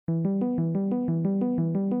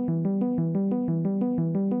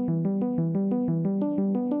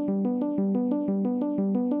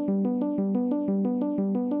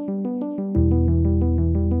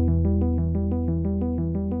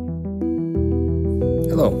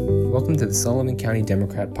Hello, welcome to the Sullivan County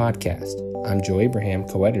Democrat podcast. I'm Joe Abraham,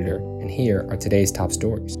 co-editor, and here are today's top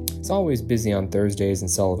stories. It's always busy on Thursdays in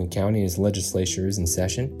Sullivan County as legislature is in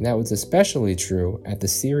session, and that was especially true at the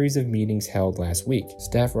series of meetings held last week.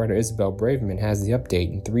 Staff writer Isabel Braverman has the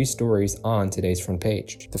update in 3 stories on today's front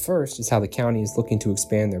page. The first is how the county is looking to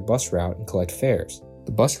expand their bus route and collect fares.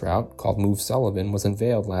 The bus route, called Move Sullivan, was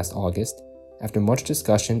unveiled last August after much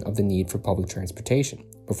discussion of the need for public transportation.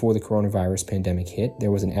 Before the coronavirus pandemic hit,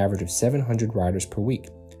 there was an average of 700 riders per week.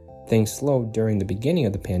 Things slowed during the beginning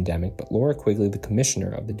of the pandemic, but Laura Quigley, the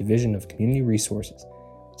commissioner of the Division of Community Resources,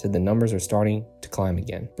 said the numbers are starting to climb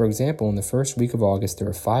again. For example, in the first week of August, there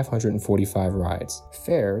were 545 rides.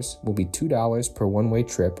 Fares will be $2 per one-way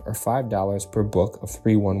trip or $5 per book of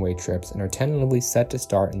 3 one-way trips and are tentatively set to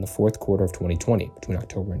start in the fourth quarter of 2020, between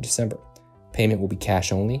October and December. Payment will be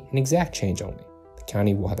cash only and exact change only. The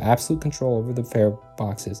county will have absolute control over the fare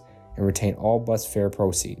boxes and retain all bus fare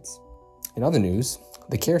proceeds. In other news,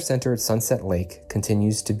 the care center at Sunset Lake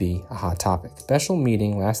continues to be a hot topic. Special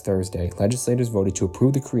meeting last Thursday, legislators voted to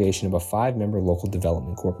approve the creation of a 5-member local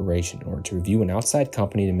development corporation in order to review an outside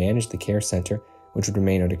company to manage the care center, which would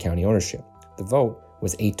remain under county ownership. The vote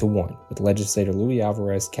was 8-1, with legislator Luis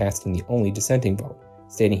Alvarez casting the only dissenting vote,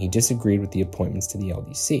 stating he disagreed with the appointments to the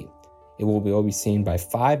LDC. It will be overseen by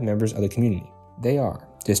 5 members of the community. They are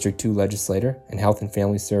District 2 legislator and Health and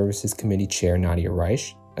Family Services Committee Chair Nadia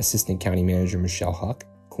Reich, Assistant County Manager Michelle Huck,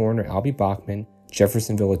 Coroner Albie Bachman,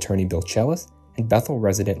 Jeffersonville Attorney Bill Chellis, and Bethel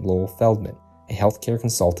resident Lowell Feldman, a healthcare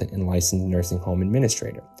consultant and licensed nursing home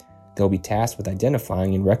administrator. They'll be tasked with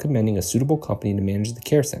identifying and recommending a suitable company to manage the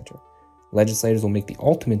care center. Legislators will make the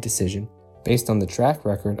ultimate decision based on the track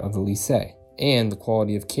record of the lycée and the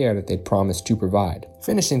quality of care that they promised to provide.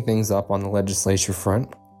 Finishing things up on the legislature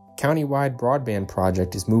front, countywide broadband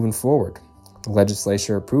project is moving forward. The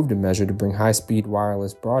legislature approved a measure to bring high-speed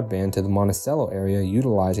wireless broadband to the Monticello area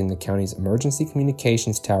utilizing the county's emergency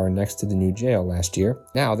communications tower next to the new jail last year.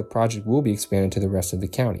 Now the project will be expanded to the rest of the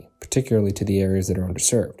county, particularly to the areas that are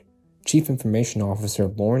underserved. Chief Information Officer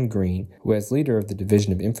Lauren Green, who as leader of the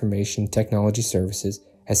Division of Information Technology Services,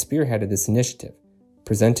 has spearheaded this initiative,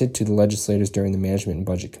 presented to the legislators during the Management and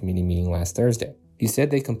Budget Committee meeting last Thursday. He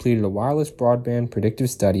said they completed a wireless broadband predictive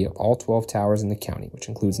study of all 12 towers in the county, which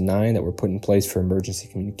includes 9 that were put in place for emergency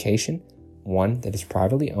communication, 1 that is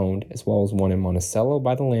privately owned, as well as 1 in Monticello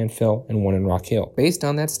by the landfill and 1 in Rock Hill. Based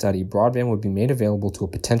on that study, broadband would be made available to a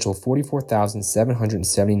potential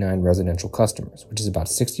 44,779 residential customers, which is about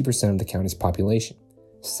 60% of the county's population.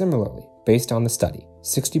 Similarly, based on the study,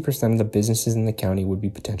 60% of the businesses in the county would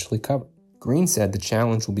be potentially covered. Green said the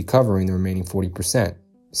challenge will be covering the remaining 40%,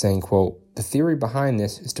 saying, quote, "The theory behind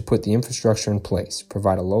this is to put the infrastructure in place,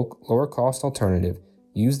 provide a lower cost alternative,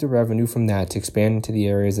 use the revenue from that to expand into the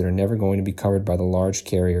areas that are never going to be covered by the large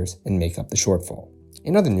carriers and make up the shortfall."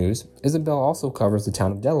 In other news, Isabel also covers the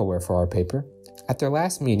town of Delaware for our paper. At their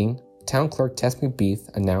last meeting, Town Clerk Tess McBeath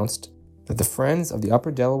announced that the Friends of the Upper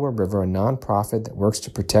Delaware River, a nonprofit that works to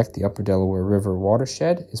protect the Upper Delaware River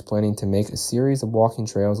watershed, is planning to make a series of walking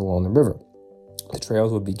trails along the river. The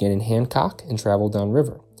trails would begin in Hancock and travel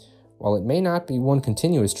downriver. While it may not be one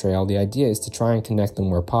continuous trail, the idea is to try and connect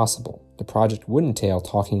them where possible. The project would entail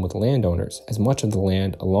talking with landowners, as much of the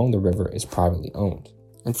land along the river is privately owned.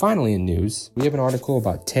 And finally in news, we have an article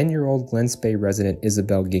about 10-year-old Glen Spey resident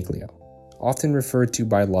Isabel Giglio, often referred to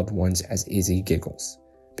by loved ones as Izzy Giggles,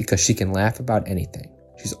 because she can laugh about anything.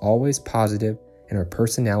 She's always positive, and her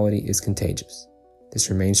personality is contagious. This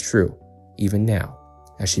remains true, even now,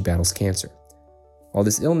 as she battles cancer. While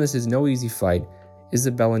this illness is no easy fight,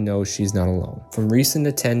 Isabella knows she's not alone. From recent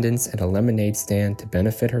attendance at a lemonade stand to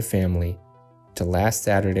benefit her family, to last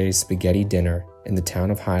Saturday's spaghetti dinner in the town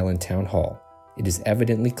of Highland Town Hall, it is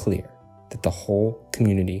evidently clear that the whole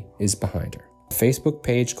community is behind her. A Facebook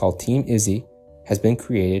page called Team Izzy has been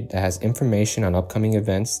created that has information on upcoming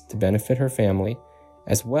events to benefit her family,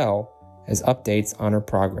 as well as updates on her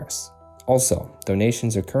progress. Also,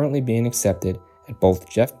 donations are currently being accepted at both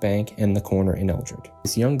Jeff Bank and the Corner in Eldred.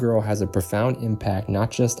 This young girl has a profound impact not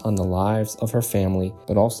just on the lives of her family,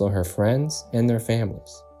 but also her friends and their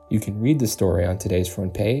families. You can read the story on today's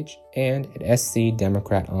front page and at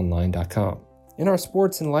scdemocratonline.com. In our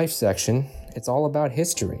sports and life section, it's all about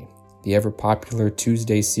history. The ever-popular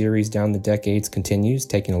Tuesday series Down the Decades continues,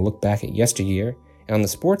 taking a look back at yesteryear. And on the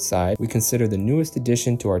sports side, we consider the newest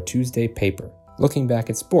addition to our Tuesday paper, looking back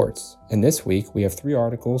at sports. And this week, we have 3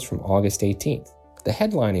 articles from August 18th. The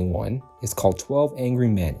headlining one is called 12 Angry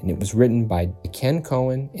Men, and it was written by Ken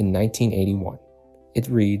Cohen in 1981. It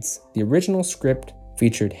reads, "The original script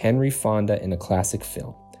featured Henry Fonda in a classic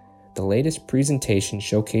film. the latest presentation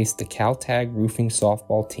showcased the Caltag Roofing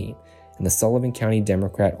softball team in the Sullivan County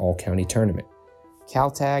Democrat All-County Tournament.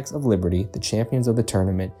 Caltags of Liberty, the champions of the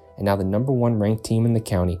tournament and now the number 1 ranked team in the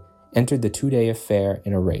county, entered the 2-day affair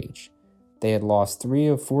in a rage. They had lost 3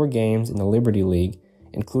 of 4 games in the Liberty League,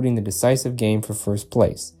 including the decisive game for first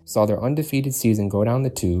place, saw their undefeated season go down the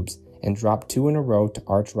tubes, and dropped 2 in a row to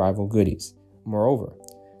arch-rival Goodies. Moreover,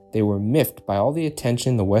 they were miffed by all the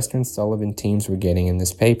attention the Western Sullivan teams were getting in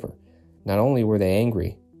this paper. Not only were they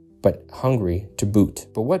angry, but hungry to boot.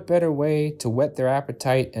 But what better way to whet their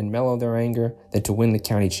appetite and mellow their anger than to win the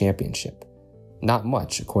county championship? Not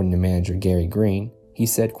much, according to manager Gary Green. He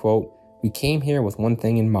said, quote, "We came here with one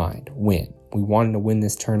thing in mind, win. We wanted to win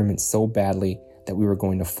this tournament so badly that we were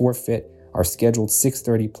going to forfeit our scheduled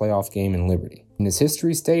 6:30 playoff game in Liberty." And as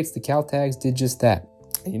history states, the Caltags did just that.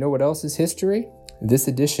 And you know what else is history? This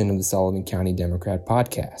edition of the Sullivan County Democrat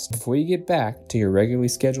podcast. Before you get back to your regularly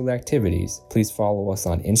scheduled activities, please follow us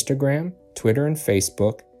on Instagram, Twitter, and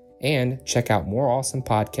Facebook, and check out more awesome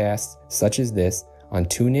podcasts such as this on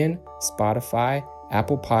TuneIn, Spotify,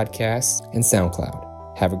 Apple Podcasts, and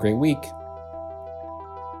SoundCloud. Have a great week.